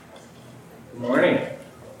Good morning.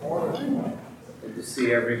 Good to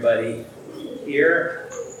see everybody here.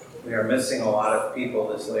 We are missing a lot of people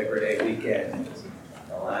this Labor Day weekend,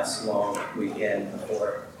 the last long weekend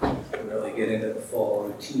before we really get into the full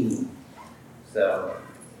routine. But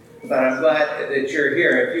I'm glad that you're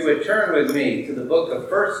here. If you would turn with me to the book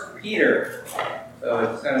of 1 Peter. So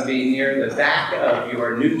it's going to be near the back of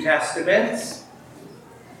your New Testaments.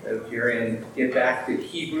 So if you're in, get back to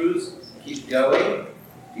Hebrews, keep going.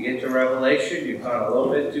 If you get to Revelation, you've gone a little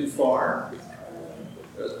bit too far.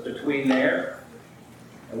 It's between there.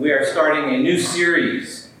 And we are starting a new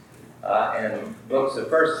series. And books of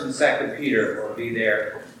 1st and 2nd Peter will be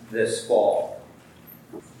there this fall.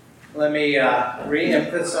 Let me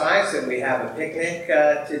re-emphasize that we have a picnic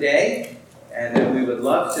today, and that we would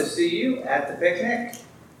love to see you at the picnic.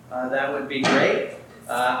 That would be great.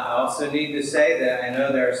 I also need to say that I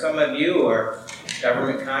know there are some of you who are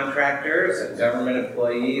government contractors and government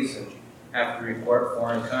employees and have to report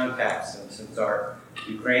foreign contacts. And since our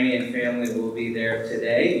Ukrainian family will be there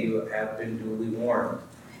today, you have been duly warned.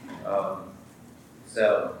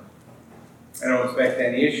 So I don't expect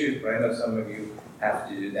any issues, but I know some of you have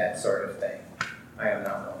to do that sort of thing. I am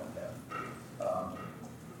not one of them.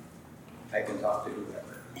 I can talk to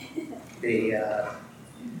whoever.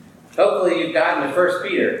 Hopefully you've gotten to 1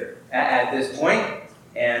 Peter at this point,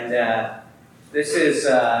 and this is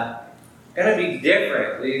going to be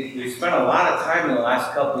different. We spent a lot of time in the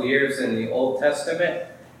last couple of years in the Old Testament,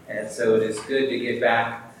 and so it is good to get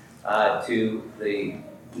back to the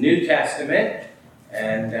New Testament.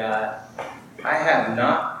 And I have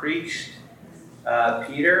not preached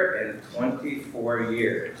Peter in 24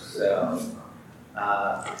 years, so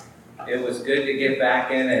it was good to get back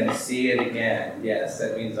in and see it again. Yes,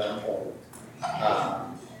 that means I'm old.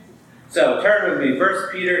 So turn with me, 1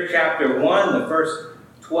 Peter chapter 1, the first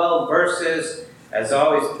 12 verses. As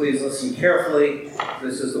always, please listen carefully.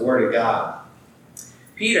 This is the Word of God.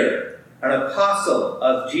 Peter, an apostle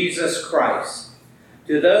of Jesus Christ,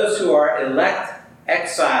 to those who are elect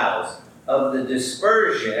exiles of the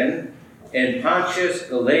dispersion in Pontus,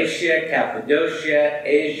 Galatia, Cappadocia,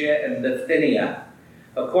 Asia, and Bithynia,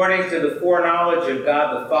 according to the foreknowledge of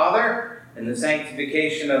God the Father and the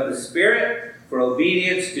sanctification of the Spirit, for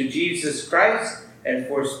obedience to Jesus Christ and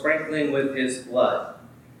for sprinkling with his blood.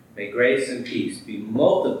 May grace and peace be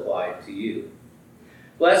multiplied to you.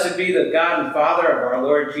 Blessed be the God and Father of our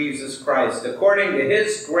Lord Jesus Christ. According to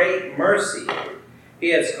his great mercy,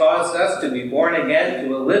 he has caused us to be born again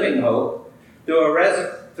to a living hope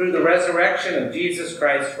through the resurrection of Jesus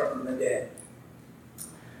Christ from the dead,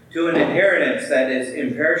 to an inheritance that is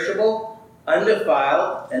imperishable,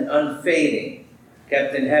 undefiled, and unfading,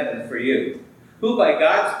 kept in heaven for you, who by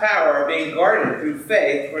God's power are being guarded through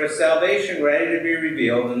faith for a salvation ready to be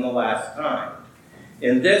revealed in the last time.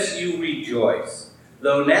 In this you rejoice,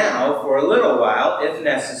 though now, for a little while, if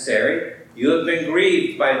necessary, you have been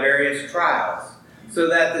grieved by various trials, so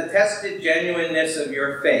that the tested genuineness of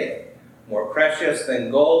your faith, more precious than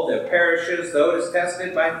gold that perishes though it is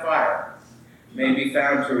tested by fire, may be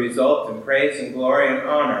found to result in praise and glory and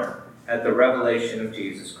honor at the revelation of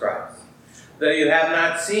Jesus Christ. Though you have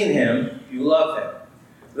not seen him, you love him.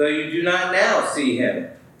 Though you do not now see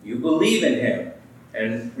him, you believe in him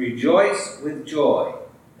and rejoice with joy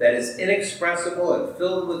that is inexpressible and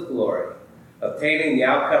filled with glory, obtaining the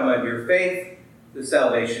outcome of your faith, the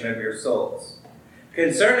salvation of your souls.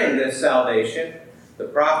 Concerning this salvation, the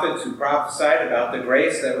prophets who prophesied about the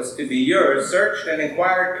grace that was to be yours searched and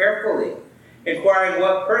inquired carefully, inquiring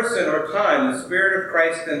what person or time the Spirit of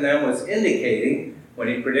Christ in them was indicating when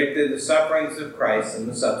he predicted the sufferings of Christ and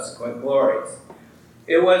the subsequent glories.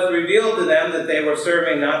 It was revealed to them that they were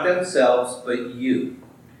serving not themselves, but you,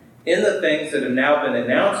 in the things that have now been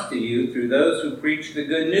announced to you through those who preach the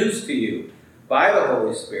good news to you by the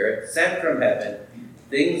Holy Spirit, sent from heaven,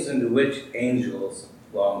 things into which angels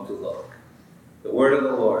long to look. The word of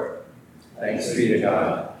the Lord. Thanks be to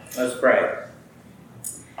God. Let's pray.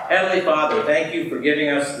 Heavenly Father, thank you for giving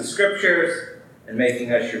us the Scriptures and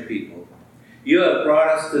making us your people. You have brought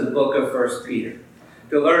us to the book of 1 Peter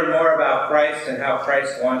to learn more about Christ and how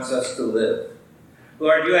Christ wants us to live.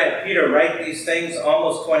 Lord, you had Peter write these things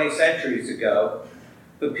almost 20 centuries ago,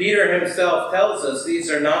 but Peter himself tells us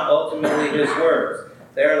these are not ultimately his words.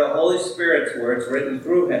 They are the Holy Spirit's words written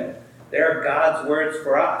through him. They are God's words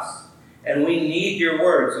for us. And we need your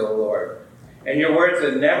words, O Lord. And your words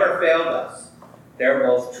have never failed us. They're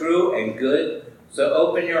both true and good, so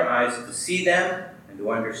open your eyes to see them and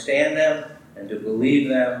to understand them and to believe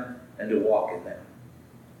them and to walk in them.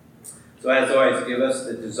 So as always, give us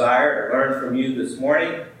the desire to learn from you this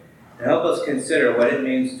morning and help us consider what it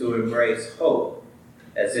means to embrace hope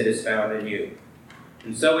as it is found in you.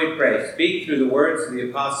 And so we pray, speak through the words of the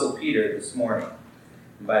Apostle Peter this morning,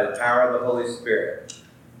 and by the power of the Holy Spirit,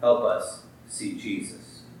 help us see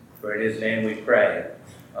Jesus. For in his name we pray.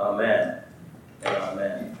 Amen and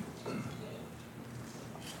amen.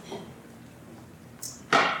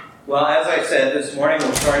 Well, as I said, this morning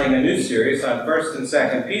we're starting a new series on 1st and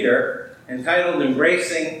 2nd Peter entitled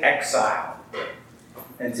Embracing Exile.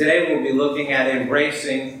 And today we'll be looking at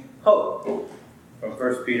embracing hope from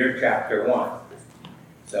 1 Peter chapter 1.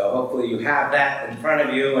 So hopefully you have that in front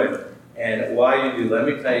of you, and while you do, let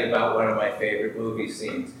me tell you about one of my favorite movie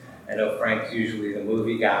scenes. I know Frank's usually the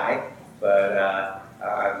movie guy, but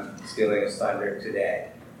I'm stealing his thunder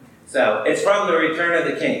today. So it's from The Return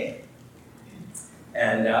of the King.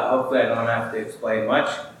 And hopefully I don't have to explain much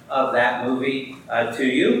of that movie to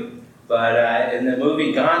you. But in the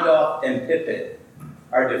movie, Gandalf and Pippin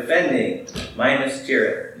are defending Minas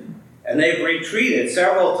Tirith. And they've retreated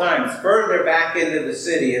several times further back into the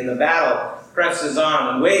city, and the battle presses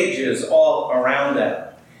on and wages all around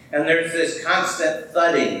them. And there's this constant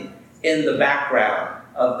thudding in the background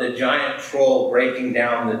of the giant troll breaking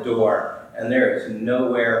down the door, and there is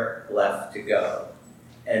nowhere left to go.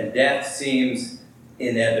 And death seems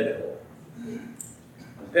inevitable. And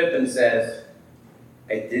Pippin says,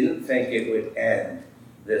 I didn't think it would end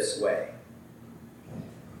this way.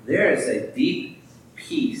 There is a deep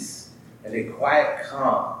peace and a quiet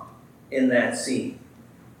calm in that scene.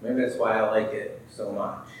 Maybe that's why I like it so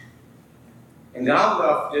much. And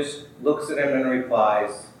Gandalf just looks at him and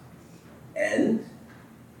replies, end?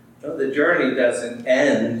 No, the journey doesn't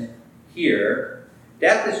end here.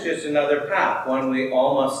 Death is just another path, one we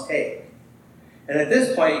all must take. And at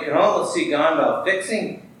this point, you can almost see Gandalf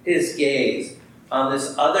fixing his gaze on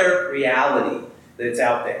this other reality that's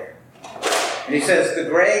out there. And he says, the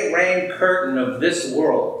gray rain curtain of this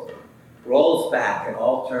world rolls back and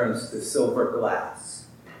all turns to silver glass.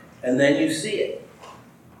 And then you see it.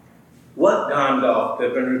 What, Gandalf?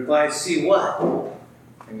 Pippin replies, see what?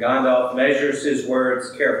 And Gandalf measures his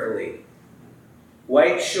words carefully.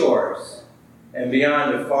 White shores, and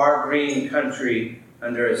beyond a far green country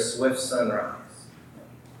under a swift sunrise.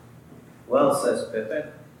 Well, says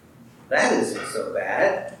Pippin, that isn't so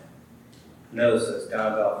bad. No, says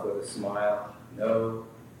Gandalf with a smile. No,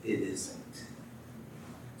 it isn't.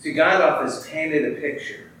 See, Gandalf has painted a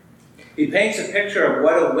picture. He paints a picture of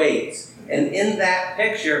what awaits. And in that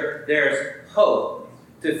picture, there's hope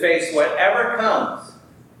to face whatever comes,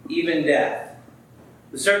 even death.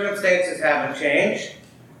 The circumstances haven't changed.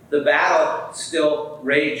 The battle still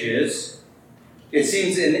rages. It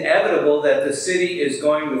seems inevitable that the city is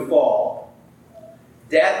going to fall.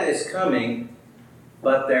 Death is coming,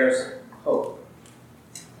 but there's hope.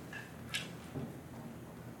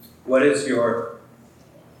 What is your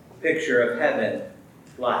picture of heaven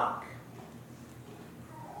like?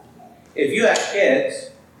 If you have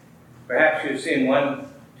kids, perhaps you've seen one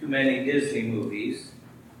too many Disney movies,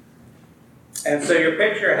 and so your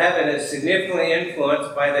picture of heaven is significantly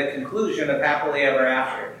influenced by the conclusion of Happily Ever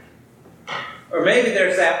After. Or maybe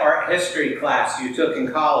there's that art history class you took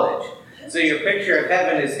in college, so your picture of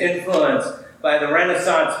heaven is influenced by the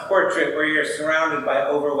Renaissance portrait where you're surrounded by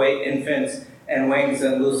overweight infants and wings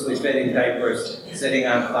and loosely fitting diapers sitting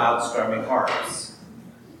on cloud-strumming harps.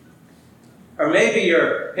 Or maybe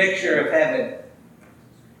your picture of heaven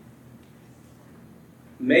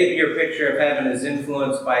is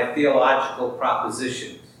influenced by theological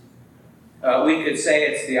propositions. We could say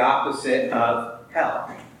it's the opposite of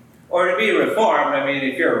hell. Or to be reformed,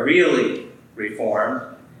 if you're really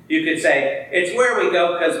reformed, you could say it's where we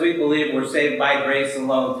go because we believe we're saved by grace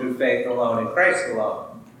alone, through faith alone, in Christ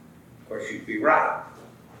alone. Of course, you'd be right.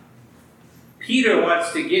 Peter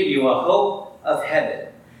wants to give you a hope of heaven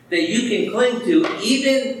that you can cling to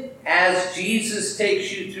even as Jesus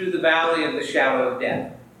takes you through the valley of the shadow of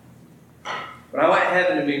death. But I want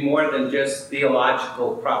heaven to be more than just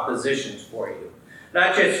theological propositions for you.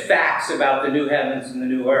 Not just facts about the new heavens and the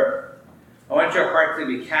new earth. I want your heart to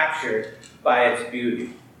be captured by its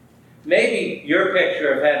beauty. Maybe your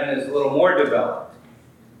picture of heaven is a little more developed.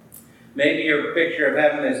 Maybe your picture of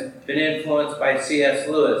heaven has been influenced by C.S.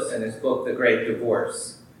 Lewis and his book, The Great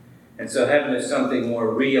Divorce. And so heaven is something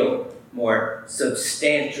more real, more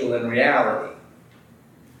substantial in reality.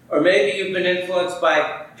 Or maybe you've been influenced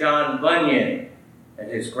by John Bunyan and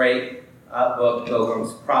his great book,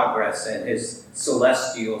 Pilgrim's Progress, and his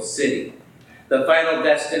celestial city. The final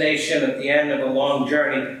destination at the end of a long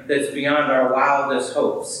journey that's beyond our wildest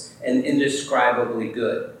hopes and indescribably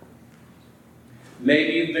good.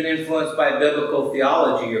 Maybe you've been influenced by biblical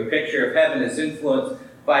theology. Your picture of heaven is influenced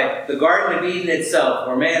by the Garden of Eden itself,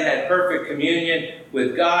 where man had perfect communion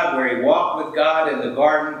with God, where he walked with God in the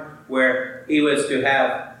garden, where he was to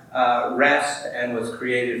have rest and was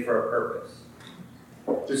created for a purpose.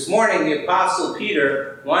 This morning, the Apostle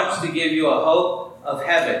Peter wants to give you a hope of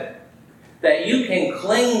heaven that you can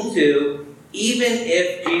cling to even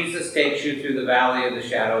if Jesus takes you through the valley of the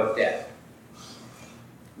shadow of death.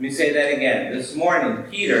 Let me say that again. This morning,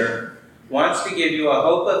 Peter wants to give you a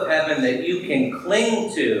hope of heaven that you can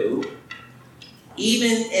cling to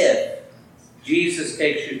even if Jesus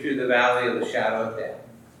takes you through the valley of the shadow of death.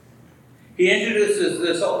 He introduces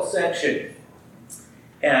this whole section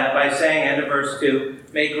by saying, end of verse 2,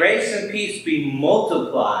 "May grace and peace be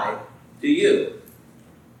multiplied to you."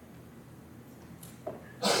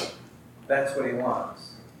 That's what he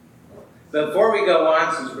wants. Before we go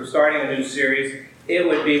on, since we're starting a new series, it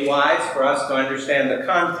would be wise for us to understand the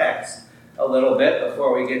context a little bit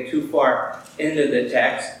before we get too far into the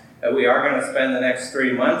text. We are going to spend the next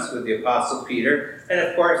 3 months with the Apostle Peter. And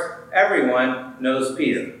of course, everyone knows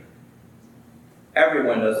Peter.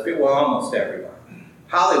 Everyone knows Peter. Well, almost everyone.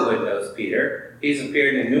 Hollywood knows Peter. He's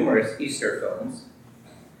appeared in numerous Easter films.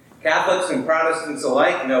 Catholics and Protestants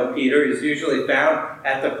alike know Peter. He's usually found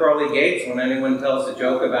at the pearly gates when anyone tells a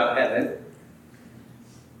joke about heaven.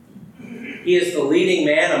 He is the leading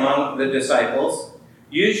man among the disciples.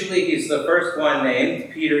 Usually he's the first one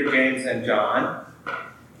named, Peter, James, and John.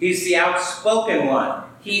 He's the outspoken one.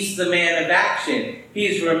 He's the man of action.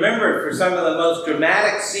 He's remembered for some of the most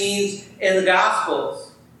dramatic scenes in the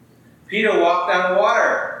Gospels. Peter walked on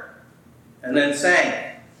water and then sank.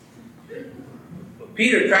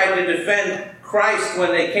 Peter tried to defend Christ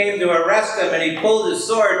when they came to arrest him, and he pulled his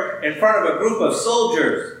sword in front of a group of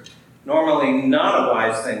soldiers. Normally not a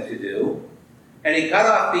wise thing to do. And he cut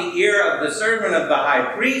off the ear of the servant of the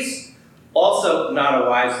high priest, also not a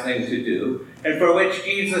wise thing to do, and for which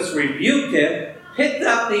Jesus rebuked him, picked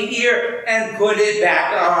up the ear, and put it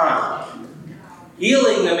back on,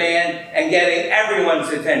 healing the man and getting everyone's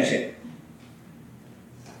attention.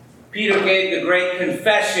 Peter gave the great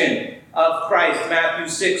confession of Christ, Matthew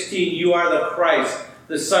 16, "You are the Christ,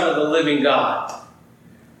 the Son of the living God."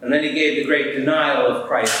 And then he gave the great denial of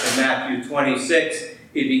Christ in Matthew 26.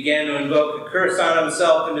 He began to invoke a curse on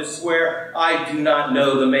himself and to swear, "I do not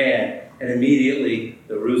know the man." And immediately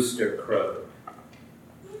the rooster crowed.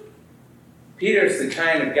 Peter's the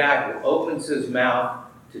kind of guy who opens his mouth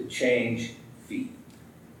to change feet.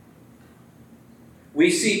 We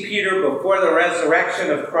see Peter before the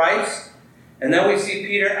resurrection of Christ, and then we see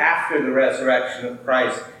Peter after the resurrection of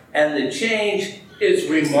Christ. And the change is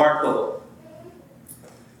remarkable.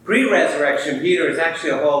 Pre-resurrection Peter is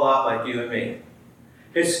actually a whole lot like you and me.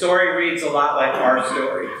 His story reads a lot like our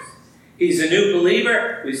stories. He's a new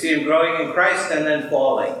believer. We see him growing in Christ and then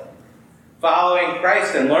falling. Following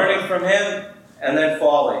Christ and learning from him and then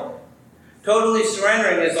falling. Totally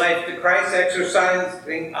surrendering his life to Christ,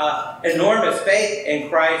 exercising enormous faith in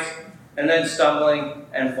Christ, and then stumbling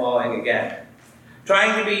and falling again.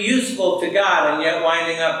 Trying to be useful to God and yet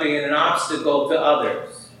winding up being an obstacle to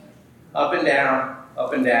others. Up and down,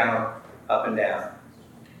 up and down, up and down.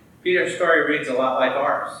 Peter's story reads a lot like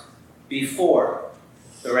ours, before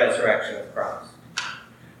the resurrection of Christ.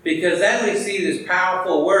 Because then we see these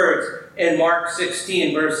powerful words in Mark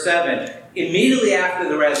 16, verse 7. Immediately after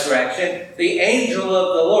the resurrection, the angel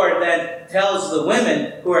of the Lord then tells the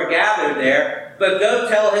women who are gathered there, "But go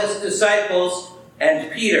tell his disciples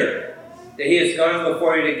and Peter that he is going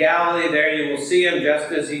before you to Galilee. There you will see him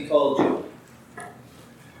just as he told you."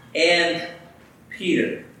 And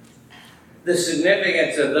Peter. The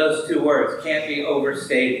significance of those two words can't be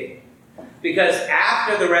overstated. Because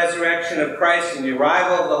after the resurrection of Christ and the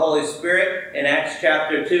arrival of the Holy Spirit in Acts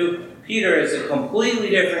chapter 2, Peter is a completely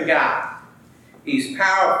different guy. He's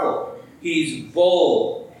powerful. He's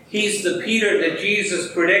bold. He's the Peter that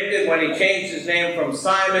Jesus predicted when he changed his name from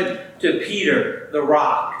Simon to Peter, the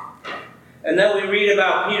Rock. And then we read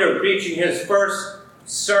about Peter preaching his first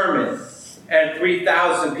sermon, and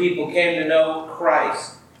 3,000 people came to know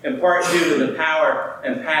Christ, in part due to the power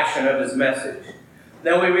and passion of his message.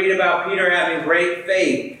 Then we read about Peter having great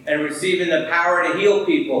faith and receiving the power to heal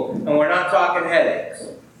people, and we're not talking headaches.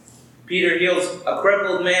 Peter heals a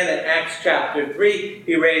crippled man in Acts chapter 3.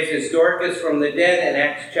 He raises Dorcas from the dead in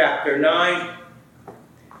Acts chapter 9.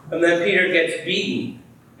 And then Peter gets beaten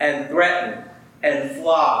and threatened and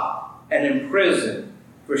flogged and imprisoned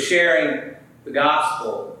for sharing the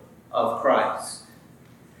gospel of Christ.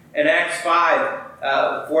 In Acts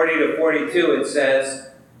 5, 40 to 42, it says,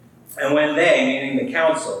 "And when they," meaning the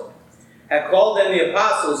council, "had called in the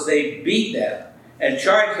apostles, they beat them and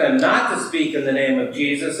charged them not to speak in the name of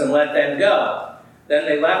Jesus and let them go. Then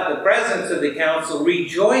they left the presence of the council,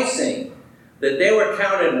 rejoicing that they were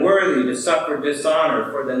counted worthy to suffer dishonor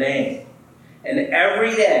for the name. And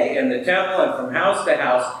every day in the temple and from house to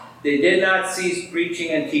house, they did not cease preaching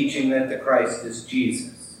and teaching that the Christ is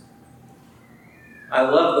Jesus. I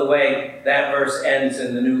love the way that verse ends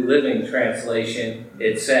in the New Living Translation.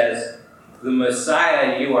 It says, "The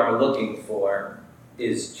Messiah you are looking for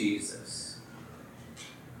is Jesus."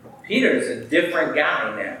 Peter's a different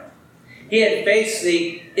guy now. He had faced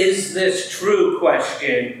the "is this true"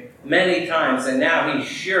 question many times, and now he's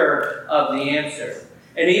sure of the answer.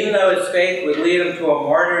 And even though his faith would lead him to a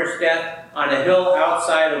martyr's death on a hill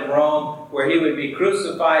outside of Rome, where he would be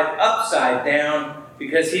crucified upside down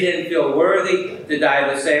because he didn't feel worthy to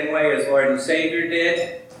die the same way as Lord and Savior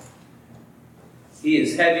did, he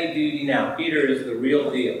is heavy duty now. Peter is the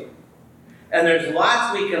real deal. And there's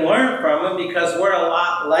lots we can learn from him because we're a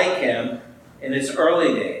lot like him in his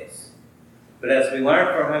early days. But as we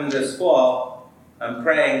learn from him this fall, I'm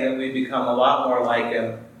praying that we become a lot more like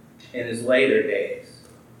him in his later days.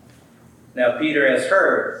 Now, Peter has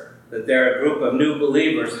heard that there are a group of new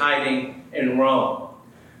believers hiding in Rome,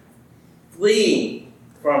 fleeing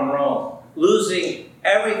from Rome, losing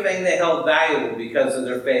everything they held valuable because of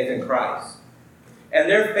their faith in Christ. And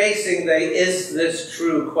they're facing the "is this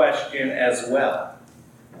true" question as well.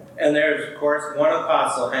 And there's, of course, one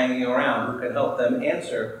apostle hanging around who can help them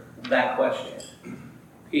answer that question,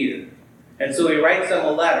 Peter. And so he writes them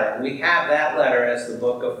a letter. We have that letter as the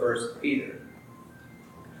book of 1 Peter.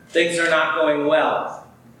 Things are not going well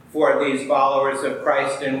for these followers of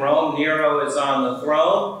Christ in Rome. Nero is on the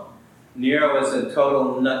throne. Nero is a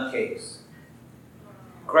total nutcase.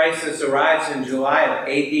 Crisis arrives in July of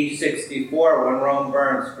AD 64 when Rome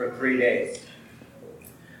burns for 3 days.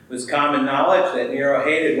 It was common knowledge that Nero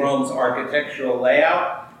hated Rome's architectural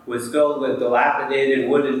layout, was filled with dilapidated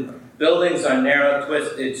wooden buildings on narrow,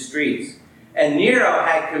 twisted streets. And Nero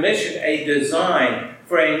had commissioned a design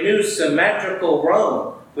for a new symmetrical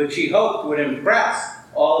Rome, which he hoped would impress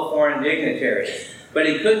all the foreign dignitaries. But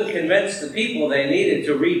he couldn't convince the people they needed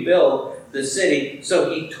to rebuild the city, so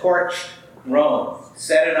he torched Rome,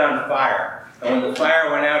 set it on fire. And when the fire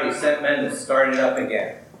went out, he sent men to start it up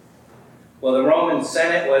again. Well, the Roman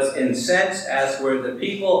Senate was incensed, as were the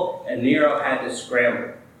people, and Nero had to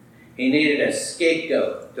scramble. He needed a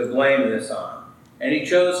scapegoat to blame this on. And he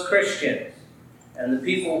chose Christians, and the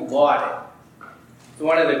people bought it. It's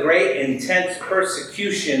one of the great intense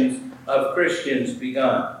persecutions of Christians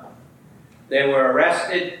begun. They were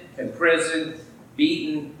arrested, imprisoned,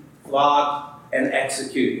 beaten, flogged, and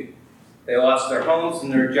executed. They lost their homes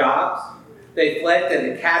and their jobs. They fled to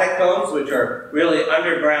the catacombs, which are really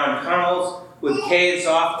underground tunnels with caves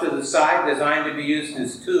off to the side designed to be used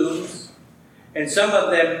as tombs. And some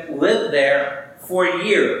of them lived there for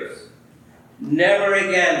years, never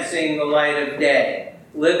again seeing the light of day,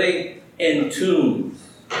 living in tombs.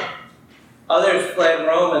 Others fled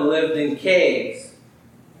Rome and lived in caves,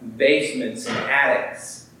 basements, and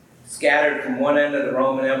attics, scattered from one end of the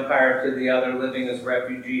Roman Empire to the other, living as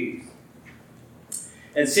refugees.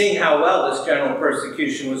 And seeing how well this general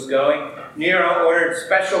persecution was going, Nero ordered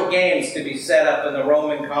special games to be set up in the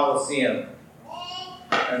Roman Colosseum.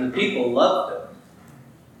 And the people loved them.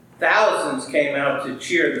 Thousands came out to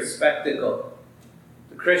cheer the spectacle,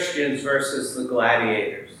 the Christians versus the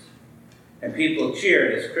gladiators. And people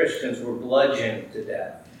cheered as Christians were bludgeoned to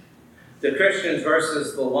death. The Christians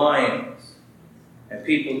versus the lions. And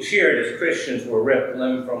people cheered as Christians were ripped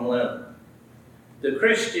limb from limb. The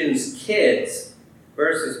Christians' kids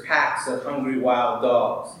versus packs of hungry wild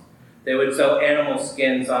dogs. They would sew animal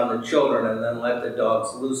skins on the children and then let the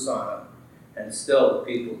dogs loose on them. And still the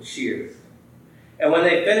people cheered. And when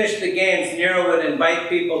they finished the games, Nero would invite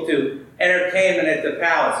people to entertainment at the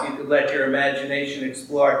palace. You could let your imagination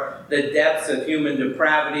explore the depths of human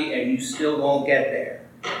depravity, and you still won't get there.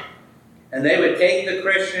 And they would take the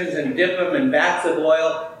Christians and dip them in vats of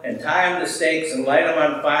oil and tie them to stakes and light them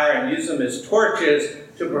on fire and use them as torches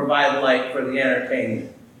to provide light for the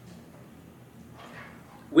entertainment.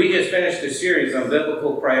 We just finished a series on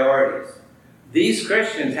biblical priorities. These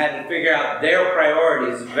Christians had to figure out their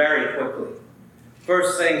priorities very quickly.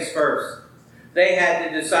 First things first. They had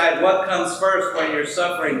to decide what comes first when you're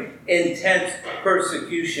suffering intense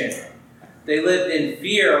persecution. They lived in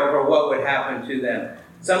fear over what would happen to them.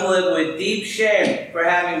 Some lived with deep shame for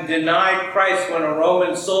having denied Christ when a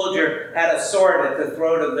Roman soldier had a sword at the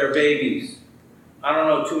throat of their babies. I don't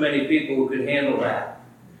know too many people who could handle that.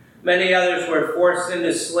 Many others were forced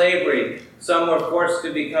into slavery. Some were forced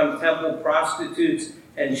to become temple prostitutes,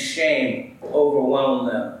 and shame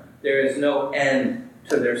overwhelmed them. There is no end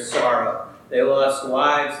to their sorrow. They lost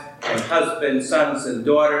wives and husbands, sons and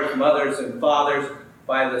daughters, mothers and fathers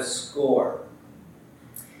by the score.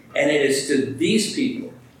 And it is to these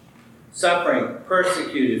people, suffering,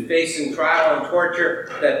 persecuted, facing trial and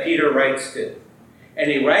torture, that Peter writes to.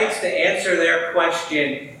 And he writes to answer their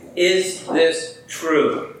question, is this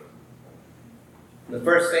true? The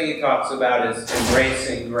first thing he talks about is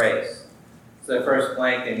embracing grace. It's the first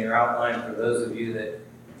blank in your outline for those of you that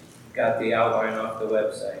got the outline off the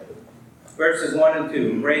website. Verses 1 and 2,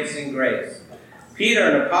 embracing grace. Peter,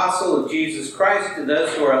 an apostle of Jesus Christ, to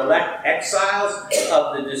those who are elect exiles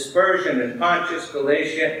of the dispersion in Pontus,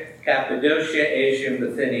 Galatia, Cappadocia, Asia, and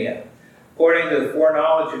Bithynia, according to the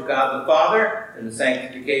foreknowledge of God the Father and the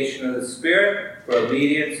sanctification of the Spirit, for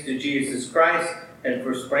obedience to Jesus Christ and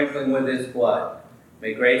for sprinkling with his blood.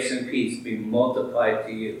 May grace and peace be multiplied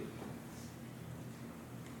to you.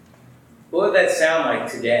 What would that sound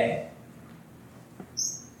like today?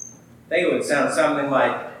 I think it would sound something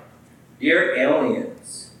like, dear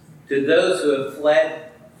aliens, to those who have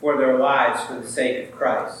fled for their lives for the sake of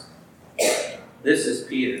Christ. This is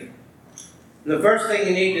Peter. And the first thing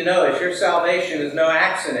you need to know is your salvation is no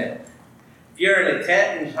accident. If you're in a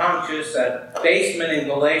tent in Pontus, a basement in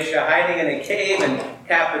Galatia, hiding in a cave in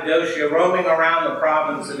Cappadocia, roaming around the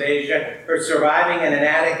province of Asia, or surviving in an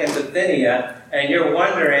attic in Bithynia, and you're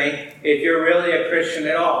wondering if you're really a Christian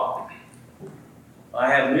at all, I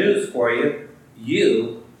have news for you.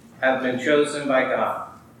 You have been chosen by God.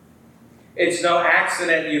 It's no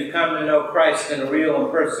accident you've come to know Christ in a real and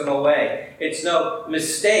personal way. It's no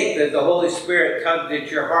mistake that the Holy Spirit tugged at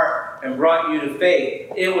your heart and brought you to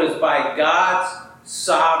faith. It was by God's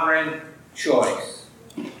sovereign choice.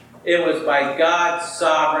 It was by God's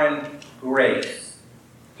sovereign grace.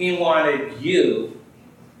 He wanted you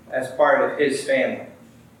as part of his family.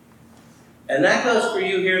 And that goes for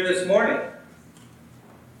you here this morning.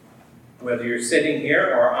 Whether you're sitting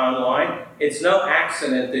here or online, it's no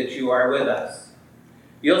accident that you are with us.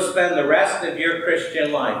 You'll spend the rest of your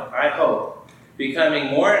Christian life, I hope,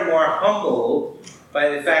 becoming more and more humbled by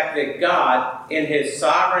the fact that God, in his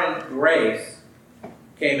sovereign grace,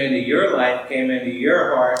 came into your life, came into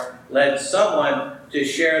your heart, led someone to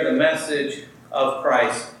share the message of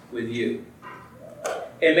Christ with you.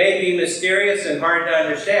 It may be mysterious and hard to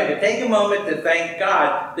understand, but take a moment to thank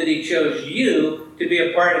God that he chose you to be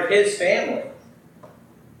a part of his family.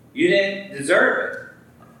 You didn't deserve it,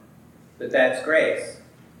 but that's grace,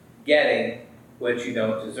 getting what you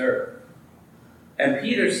don't deserve. And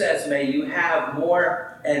Peter says, may you have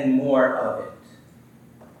more and more of it.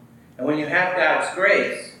 And when you have God's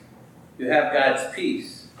grace, you have God's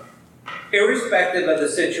peace. Irrespective of the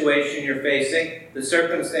situation you're facing, the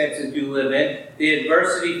circumstances you live in, the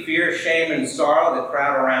adversity, fear, shame, and sorrow that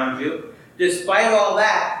crowd around you, despite all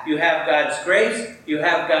that, you have God's grace, you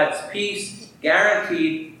have God's peace,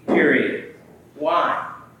 guaranteed, period.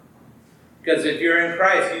 Why? Because if you're in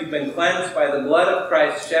Christ, you've been cleansed by the blood of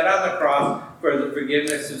Christ shed on the cross for the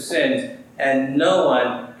forgiveness of sins, and no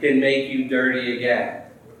one can make you dirty again.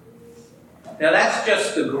 Now that's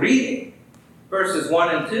just the greeting, verses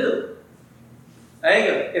 1 and 2. I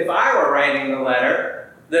think if I were writing the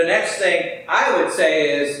letter, the next thing I would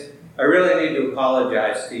say is, I really need to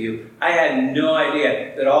apologize to you. I had no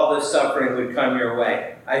idea that all this suffering would come your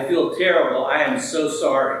way. I feel terrible. I am so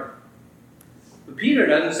sorry. But Peter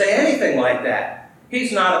doesn't say anything like that.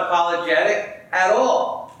 He's not apologetic at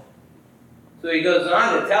all. So he goes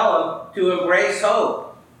on to tell them to embrace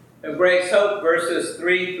hope. Embrace hope, verses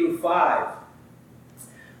 3 through 5.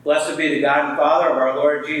 Blessed be the God and Father of our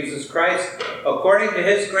Lord Jesus Christ. According to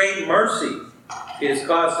his great mercy, he has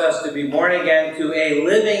caused us to be born again to a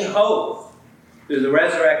living hope through the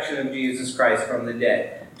resurrection of Jesus Christ from the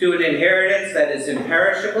dead, to an inheritance that is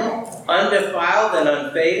imperishable, undefiled, and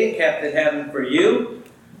unfading, kept in heaven for you,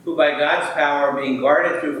 who by God's power are being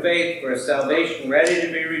guarded through faith for a salvation ready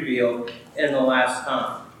to be revealed in the last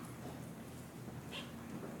time.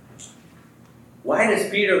 Why does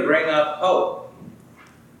Peter bring up hope?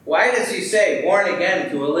 Why does he say, born again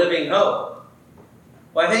to a living hope?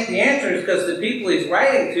 Well, I think the answer is because the people he's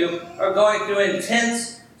writing to are going through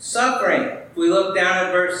intense suffering. If we look down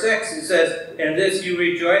at verse 6, it says, in this you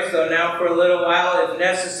rejoice, though now for a little while, if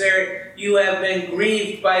necessary, you have been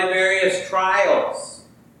grieved by various trials.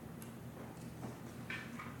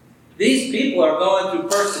 These people are going through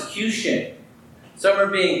persecution. Some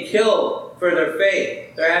are being killed for their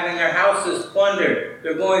faith. They're having their houses plundered.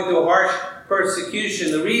 They're going through harsh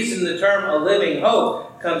persecution. The reason the term a living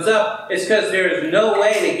hope comes up is because there is no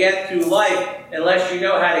way to get through life unless you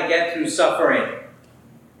know how to get through suffering.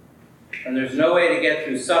 And there's no way to get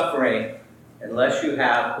through suffering unless you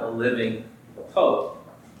have a living hope.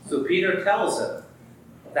 So Peter tells him,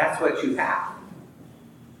 that's what you have.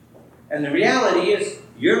 And the reality is,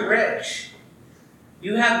 you're rich.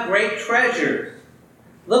 You have great treasures.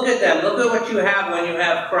 Look at them. Look at what you have when you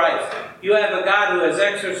have Christ. You have a God who has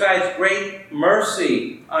exercised great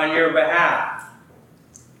mercy on your behalf.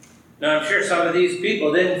 Now, I'm sure some of these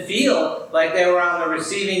people didn't feel like they were on the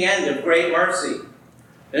receiving end of great mercy.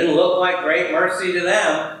 It didn't look like great mercy to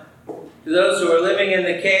them. To those who were living in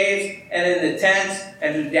the caves and in the tents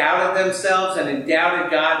and who doubted themselves and who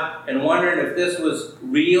doubted God and wondered if this was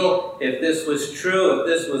real, if this was true, if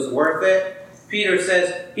this was worth it, Peter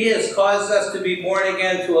says, He has caused us to be born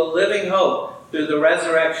again to a living hope through the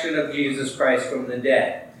resurrection of Jesus Christ from the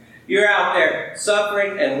dead. You're out there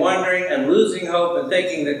suffering and wondering and losing hope and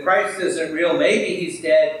thinking that Christ isn't real. Maybe He's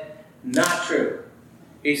dead. Not true.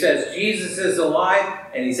 He says Jesus is alive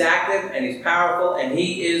and He's active and He's powerful and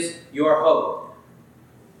He is your hope.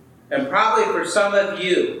 And probably for some of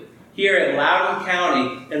you here in Loudoun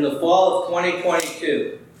County in the fall of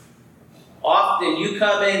 2022, often you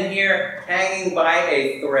come in here hanging by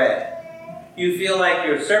a thread. You feel like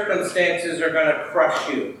your circumstances are going to crush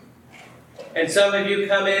you. And some of you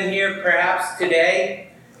come in here perhaps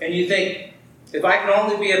today and you think, if I could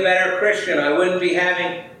only be a better Christian, I wouldn't be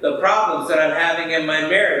having the problems that I'm having in my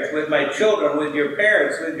marriage, with my children, with your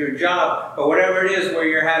parents, with your job, or whatever it is where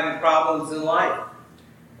you're having problems in life.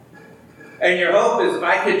 And your hope is, if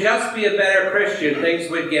I could just be a better Christian, things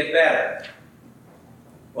would get better.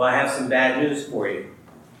 Well, I have some bad news for you.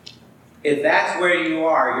 If that's where you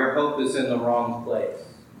are, your hope is in the wrong place.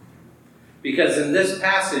 Because in this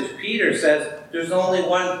passage, Peter says there's only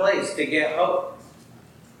one place to get hope.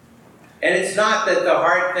 And it's not that the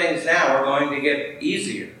hard things now are going to get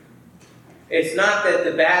easier. It's not that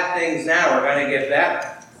the bad things now are going to get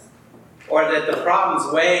better. Or that the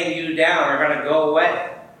problems weighing you down are going to go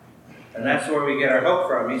away. And that's where we get our hope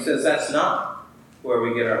from. He says that's not where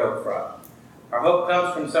we get our hope from. Our hope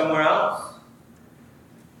comes from somewhere else.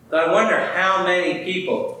 So I wonder how many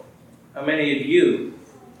people, how many of you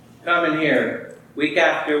come in here week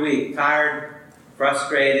after week, tired,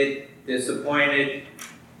 frustrated, disappointed,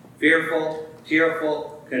 fearful,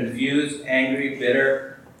 tearful, confused, angry,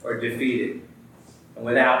 bitter, or defeated, and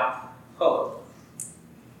without hope.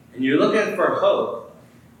 And you're looking for hope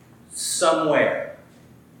somewhere,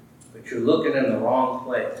 but you're looking in the wrong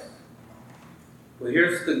place. Well,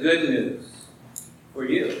 here's the good news for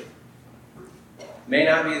you. It may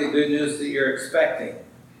not be the good news that you're expecting,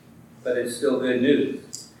 but it's still good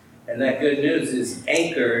news. And that good news is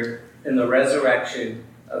anchored in the resurrection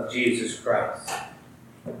of Jesus Christ.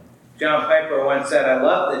 John Piper once said, I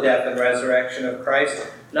love the death and resurrection of Christ,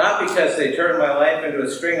 not because they turn my life into a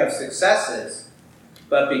string of successes,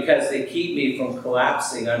 but because they keep me from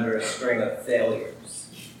collapsing under a string of failures.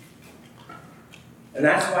 And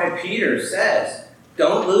that's why Peter says,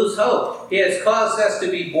 don't lose hope. He has caused us to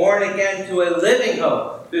be born again to a living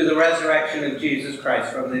hope through the resurrection of Jesus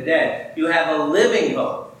Christ from the dead. You have a living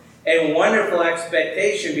hope, a wonderful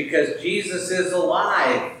expectation because Jesus is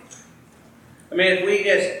alive. I mean, if we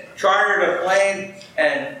just chartered a plane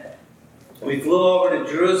and we flew over to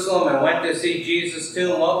Jerusalem and went to see Jesus'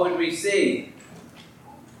 tomb, what would we see?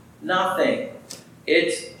 Nothing.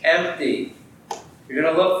 It's empty. You're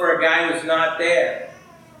going to look for a guy who's not there.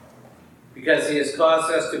 Because He has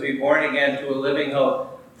caused us to be born again to a living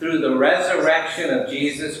hope through the resurrection of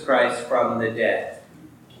Jesus Christ from the dead.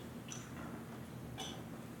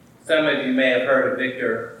 Some of you may have heard of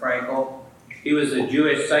Viktor Frankl. He was a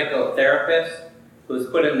Jewish psychotherapist who was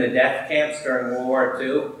put in the death camps during World War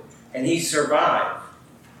II, and he survived,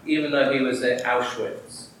 even though he was at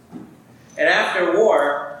Auschwitz. And after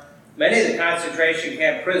war, many of the concentration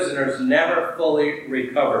camp prisoners never fully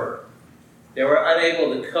recovered. They were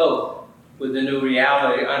unable to cope with the new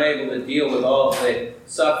reality, unable to deal with all of the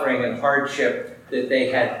suffering and hardship that they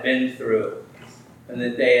had been through and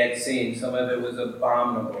that they had seen. Some of it was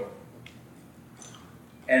abominable.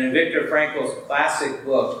 And in Viktor Frankl's classic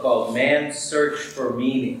book called Man's Search for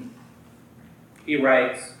Meaning, he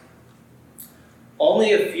writes,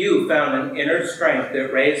 only a few found an inner strength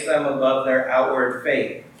that raised them above their outward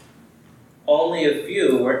fate. Only a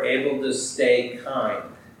few were able to stay kind.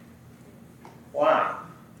 Why?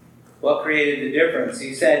 What created the difference?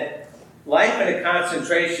 He said, life in a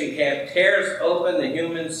concentration camp tears open the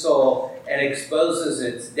human soul and exposes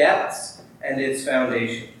its depths and its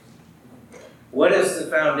foundations. What is the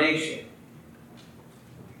foundation?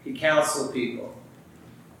 He counseled people.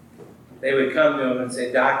 They would come to him and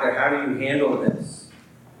say, Doctor, how do you handle this?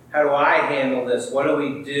 How do I handle this? What do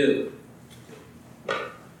we do?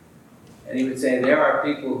 And he would say, there are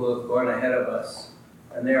people who have gone ahead of us,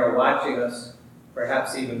 and they are watching us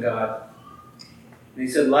perhaps even God. And he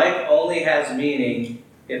said, life only has meaning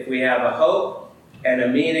if we have a hope and a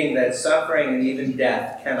meaning that suffering and even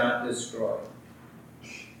death cannot destroy.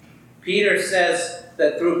 Peter says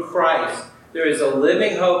that through Christ, there is a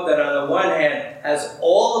living hope that on the one hand has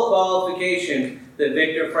all the qualifications that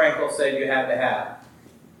Viktor Frankl said you had to have.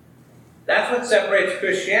 That's what separates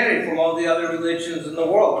Christianity from all the other religions in the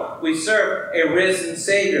world. We serve a risen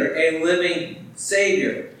Savior, a living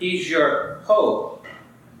Savior. He's your hope.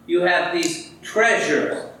 You have these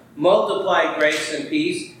treasures, multiplied grace and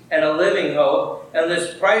peace, and a living hope, and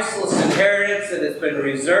this priceless inheritance that has been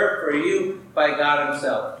reserved for you by God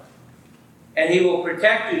himself. And he will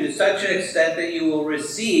protect you to such an extent that you will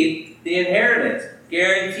receive the inheritance,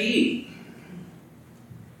 guaranteed.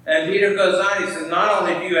 And Peter goes on, he says, not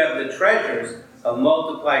only do you have the treasures of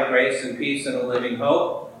multiplied grace and peace and a living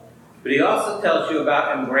hope, but he also tells you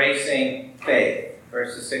about embracing faith,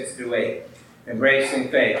 verses 6 through 8. Embracing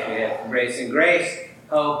faith. We have embracing grace,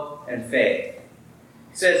 hope, and faith.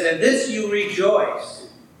 He says, in this you rejoice.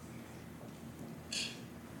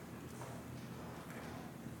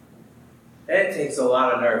 It takes a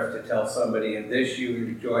lot of nerve to tell somebody, in this you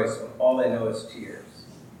rejoice, when all they know is tears.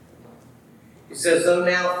 He says, though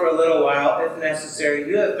now for a little while, if necessary,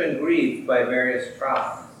 you have been grieved by various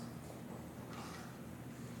trials.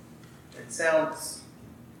 It sounds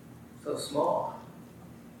so small.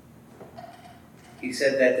 He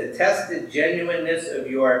said that the tested genuineness of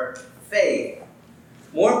your faith,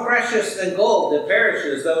 more precious than gold that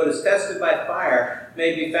perishes, though it is tested by fire,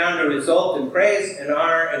 may be found to result in praise and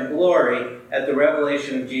honor and glory at the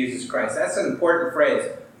revelation of Jesus Christ. That's an important phrase,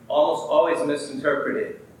 almost always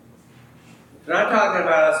misinterpreted. He's not talking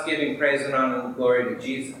about us giving praise and honor and glory to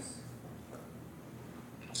Jesus.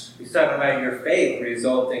 He's talking about your faith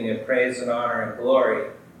resulting in praise and honor and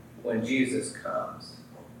glory when Jesus comes.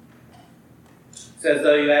 It says,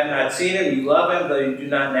 though you have not seen him, you love him. Though you do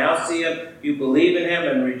not now see him, you believe in him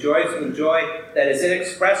and rejoice with joy that is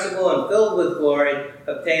inexpressible and filled with glory,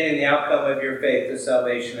 obtaining the outcome of your faith, the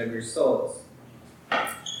salvation of your souls.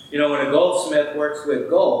 You know, when a goldsmith works with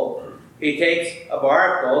gold, he takes a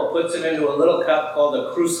bar of gold, puts it into a little cup called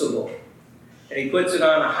a crucible, and he puts it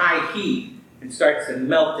on a high heat and starts to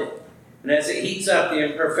melt it. And as it heats up, the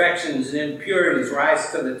imperfections and impurities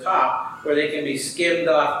rise to the top where they can be skimmed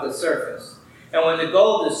off the surface. And when the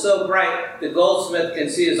gold is so bright, the goldsmith can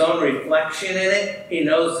see his own reflection in it. He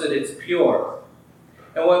knows that it's pure.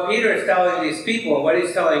 And what Peter is telling these people, and what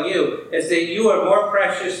he's telling you, is that you are more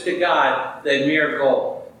precious to God than mere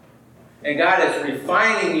gold. And God is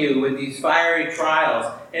refining you with these fiery trials.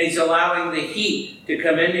 And he's allowing the heat to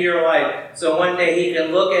come into your life. So one day he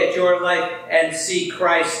can look at your life and see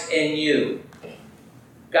Christ in you.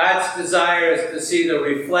 God's desire is to see the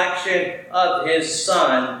reflection of his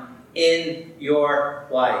Son in your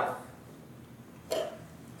life.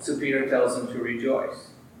 So Peter tells them to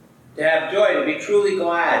rejoice. To have joy, to be truly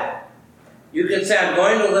glad. You can say, I'm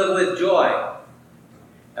going to live with joy.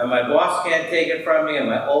 And my boss can't take it from me, and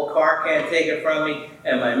my old car can't take it from me,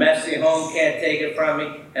 and my messy home can't take it from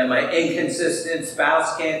me, and my inconsistent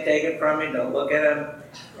spouse can't take it from me. Don't look at him.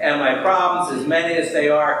 And my problems, as many as they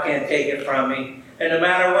are, can't take it from me. And no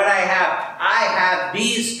matter what I have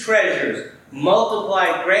these treasures,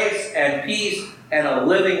 multiplied grace and peace and a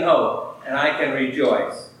living hope, and I can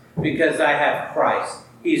rejoice because I have Christ.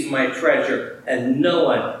 He's my treasure, and no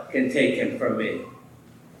one can take him from me.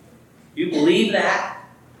 You believe that?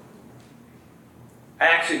 I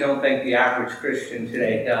actually don't think the average Christian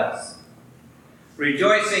today does.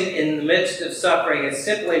 Rejoicing in the midst of suffering is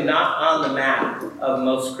simply not on the map of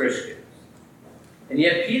most Christians. And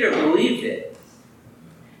yet Peter believed it.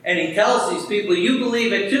 And he tells these people, you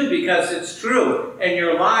believe it too because it's true, and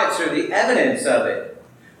your lives are the evidence of it.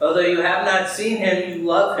 Although you have not seen him, you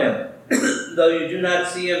love him. Though you do not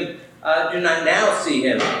see him, do not now see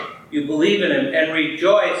him, you believe in him and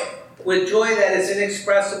rejoice with joy that is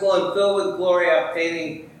inexpressible and filled with glory,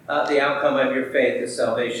 obtaining the outcome of your faith, the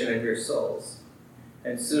salvation of your souls.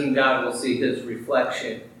 And soon God will see his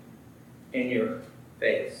reflection in your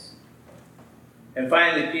face. And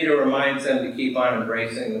finally, Peter reminds them to keep on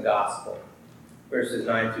embracing the gospel. Verses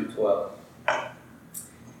 9 through 12. It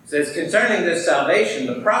says, concerning this salvation,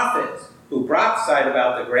 the prophets who prophesied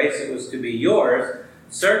about the grace that was to be yours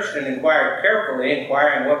searched and inquired carefully,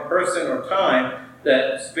 inquiring what person or time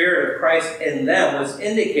the Spirit of Christ in them was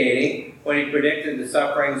indicating when he predicted the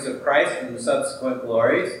sufferings of Christ and the subsequent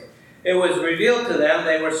glories. It was revealed to them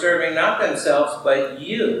they were serving not themselves, but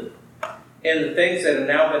you, in the things that have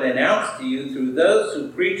now been announced to you through those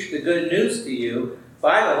who preach the good news to you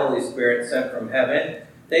by the Holy Spirit sent from heaven,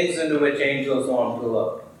 things into which angels long to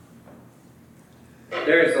look.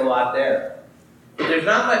 There is a lot there. But there's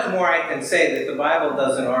not much more I can say that the Bible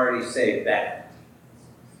doesn't already say that.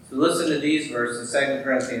 So listen to these verses, 2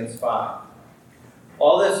 Corinthians 5.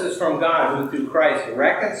 All this is from God, who through Christ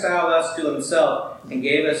reconciled us to himself and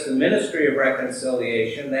gave us the ministry of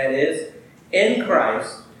reconciliation. That is, in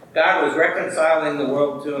Christ, God was reconciling the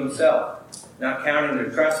world to himself, not counting their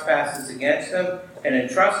trespasses against them, and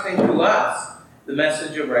entrusting to us the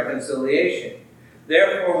message of reconciliation.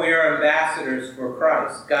 Therefore, we are ambassadors for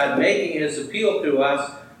Christ, God making his appeal through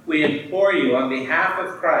us. We implore you, on behalf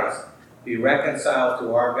of Christ, be reconciled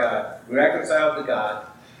to our God, be reconciled to God.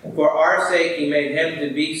 For our sake he made him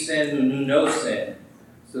to be sin who knew no sin,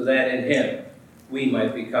 so that in him we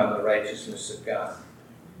might become the righteousness of God.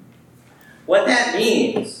 What that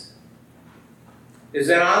means is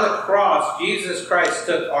that on the cross, Jesus Christ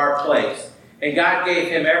took our place, and God gave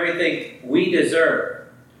him everything we deserve.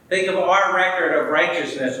 Think of our record of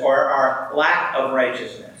righteousness or our lack of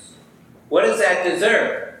righteousness. What does that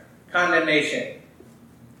deserve? Condemnation.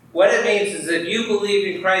 What it means is if you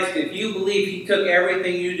believe in Christ, if you believe he took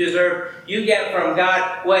everything you deserve, you get from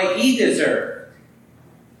God what he deserved.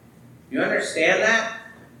 You understand that?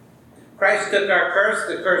 Christ took our curse,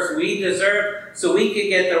 the curse we deserved, so we could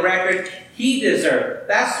get the record he deserved.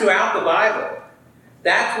 That's throughout the Bible.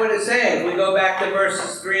 That's what it's saying. We go back to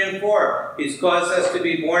verses 3 and 4. He's caused us to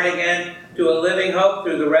be born again to a living hope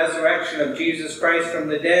through the resurrection of Jesus Christ from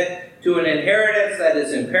the dead, to an inheritance that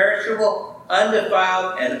is imperishable,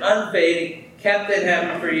 undefiled, and unfading, kept in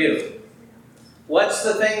heaven for you. What's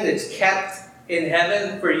the thing that's kept in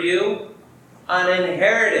heaven for you? An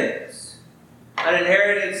inheritance. An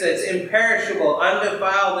inheritance that's imperishable,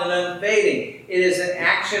 undefiled, and unfading. It is an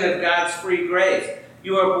action of God's free grace.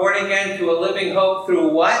 You are born again to a living hope through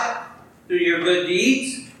what? Through your good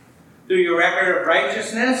deeds? Through your record of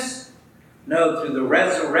righteousness? No, through the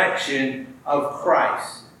resurrection of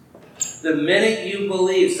Christ. The minute you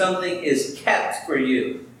believe something is kept for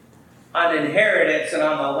you, an inheritance, and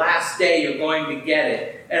on the last day you're going to get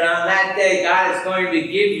it. And on that day, God is going to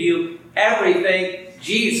give you everything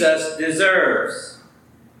Jesus deserves.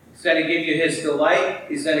 He's going to give you his delight.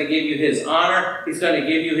 He's going to give you his honor. He's going to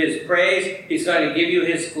give you his praise. He's going to give you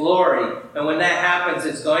his glory. And when that happens,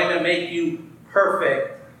 it's going to make you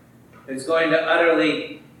perfect. It's going to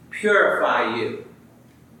utterly purify you.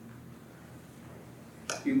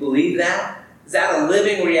 You believe that? Is that a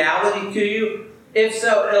living reality to you? If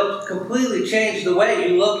so, it'll completely change the way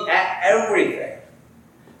you look at everything.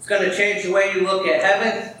 It's going to change the way you look at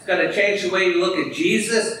heaven. It's going to change the way you look at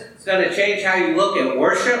Jesus. It's going to change how you look at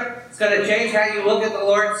worship. It's going to change how you look at the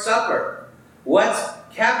Lord's Supper. What's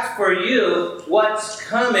kept for you, what's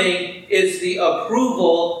coming, is the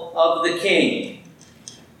approval of the King.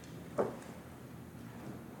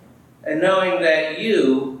 And knowing that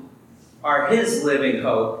you are his living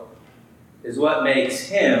hope is what makes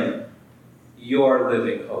him your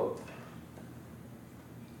living hope.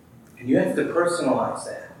 And you have to personalize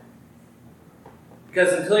that.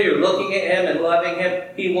 Because until you're looking at him and loving him,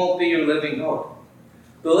 he won't be your living hope.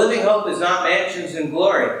 The living hope is not mansions and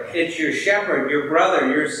glory. It's your shepherd, your brother,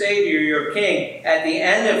 your savior, your king. At the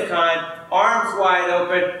end of time, arms wide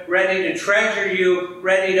open, ready to treasure you,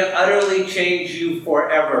 ready to utterly change you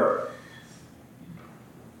forever.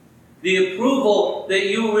 The approval that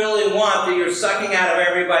you really want, that you're sucking out of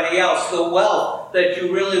everybody else. The wealth that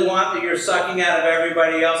you really want, that you're sucking out of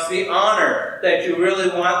everybody else. The honor that you really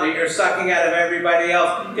want, that you're sucking out of everybody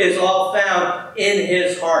else, is all found in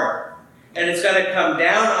his heart. And it's going to come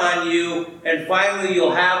down on you, and finally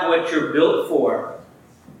you'll have what you're built for.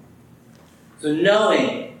 So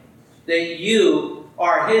knowing that you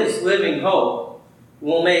are his living hope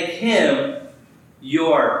will make him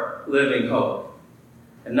your living hope.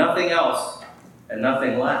 And nothing else, and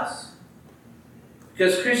nothing less.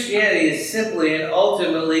 Because Christianity is simply and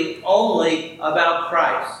ultimately only about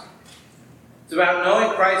Christ. It's about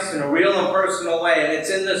knowing Christ in a real and personal way, and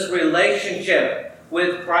it's in this relationship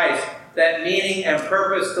with Christ that meaning and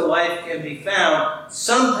purpose to life can be found,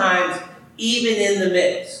 sometimes even in the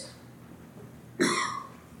midst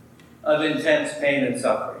of intense pain and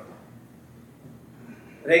suffering.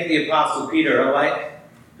 I think the Apostle Peter,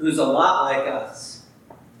 who's a lot like us,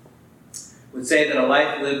 would say that a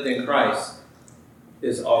life lived in Christ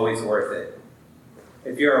is always worth it.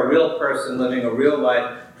 If you're a real person living a real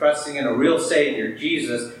life, trusting in a real Savior,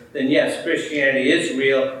 Jesus, then yes, Christianity is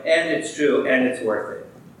real, and it's true, and it's worth it.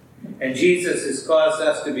 And Jesus has caused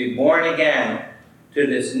us to be born again to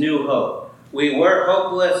this new hope. We were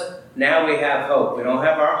hopeless, now we have hope. We don't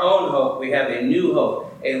have our own hope, we have a new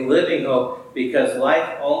hope, a living hope, because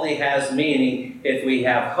life only has meaning if we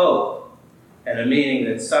have hope. And a meaning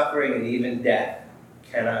that suffering and even death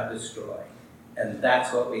cannot destroy. And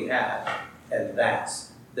that's what we have. And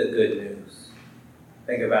that's the good news.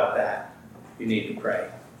 Think about that. You need to pray.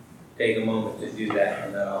 Take a moment to do that,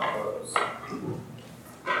 and then I'll close.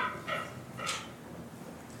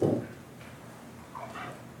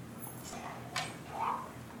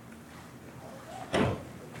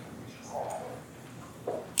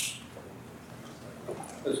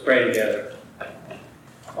 Let's pray together.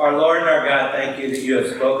 Our Lord and our God, thank you that you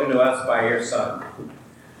have spoken to us by your Son.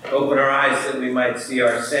 Open our eyes that we might see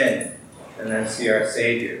our sin and then see our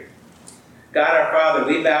Savior. God our Father,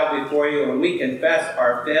 we bow before you and we confess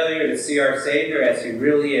our failure to see our Savior as he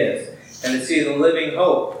really is and to see the living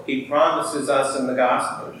hope he promises us in the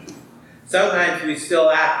gospel. Sometimes we still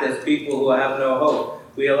act as people who have no hope.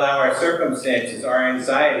 We allow our circumstances, our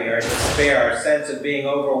anxiety, our despair, our sense of being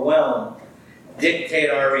overwhelmed dictate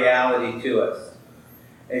our reality to us.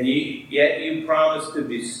 And yet you promise to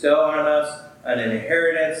bestow on us an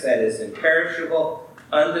inheritance that is imperishable,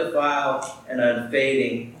 undefiled, and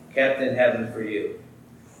unfading, kept in heaven for you.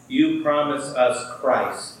 You promise us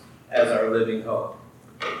Christ as our living hope.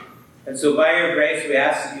 And so by your grace, we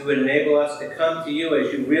ask that you would enable us to come to you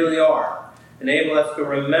as you really are. Enable us to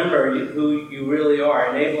remember who you really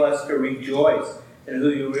are. Enable us to rejoice in who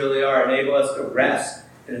you really are. Enable us to rest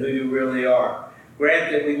in who you really are.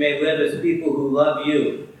 Grant that we may live as people who love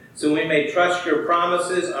you, so we may trust your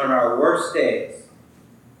promises on our worst days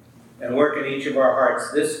and work in each of our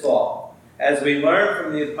hearts this fall as we learn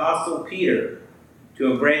from the Apostle Peter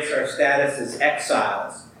to embrace our status as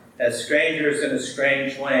exiles, as strangers in a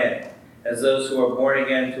strange land, as those who are born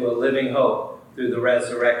again to a living hope through the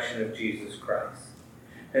resurrection of Jesus Christ.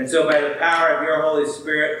 And so by the power of your Holy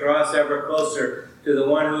Spirit, draw us ever closer to the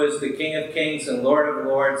one who is the King of Kings and Lord of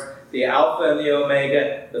Lords, the Alpha and the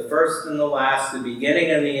Omega, the first and the last, the beginning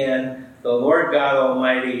and the end, the Lord God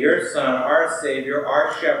Almighty, your Son, our Savior,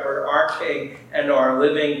 our Shepherd, our King, and our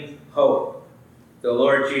living hope, the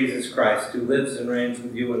Lord Jesus Christ, who lives and reigns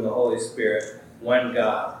with you in the Holy Spirit, one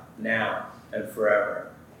God, now and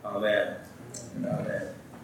forever. Amen and amen.